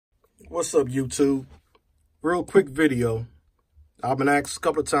What's up, YouTube? Real quick video. I've been asked a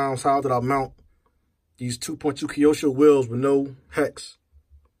couple of times how did I mount these 2.2 Kyosho wheels with no hex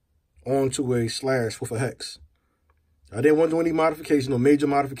onto a slash with a hex. I didn't want to do any modifications, no major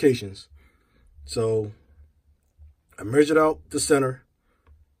modifications. So I measured out the center,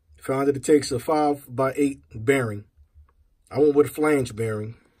 found that it takes a 5x8 bearing. I went with a flange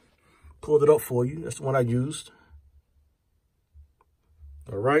bearing. Pulled it up for you. That's the one I used.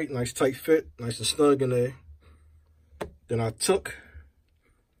 All right, nice tight fit, nice and snug in there. Then I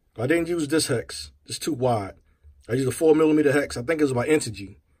didn't use this hex, it's too wide. I used a 4mm hex, I think it was my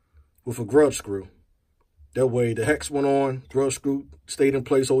Integy, with a grub screw. That way the hex went on, grub screw stayed in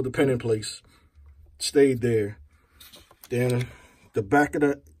place, hold the pin in place, stayed there. Then the back of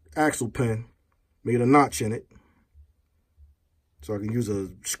the axle pin made a notch in it. So I can use a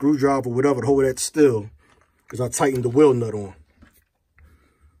screwdriver or whatever to hold that still, because I tightened the wheel nut on.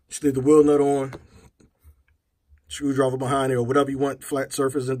 Slid the wheel nut on, screwdriver behind there, or whatever you want, flat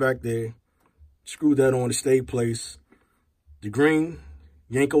surface in back there. Screw that on to stay place. The green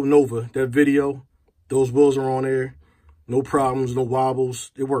Yanko Nova, that video, those wheels are on there. No problems, no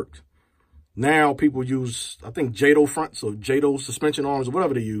wobbles. It worked. Now people use, I think, Jato fronts or Jato suspension arms or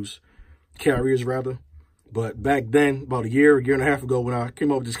whatever they use. Carriers, rather. But back then, about a year and a half ago, when I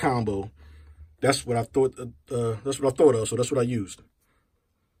came up with this combo, that's what I thought. So that's what I used.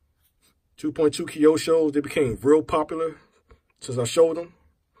 2.2 Kyosho, they became real popular since I showed them.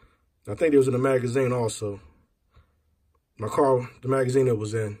 I think they was in the magazine also. My car, the magazine it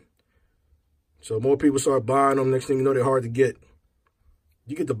was in. So more people started buying them. Next thing you know, they're hard to get.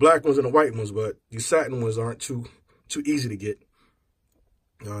 You get the black ones and the white ones, but these satin ones aren't too easy to get.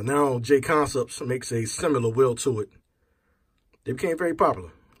 Now J Concepts makes a similar wheel to it. They became very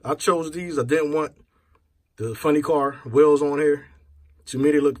popular. I chose these. I didn't want the funny car wheels on here. To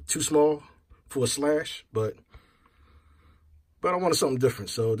me, they look too small for a slash, but I wanted something different.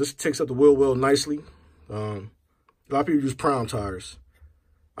 So this takes up the wheel well nicely. A lot of people use prime tires.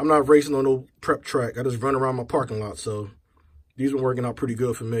 I'm not racing on no prep track. I just run around my parking lot. So these been working out pretty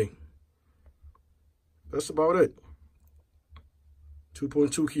good for me. That's about it.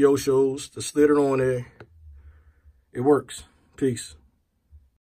 2.2 Kyoshos, the slid it on there. It works. Peace.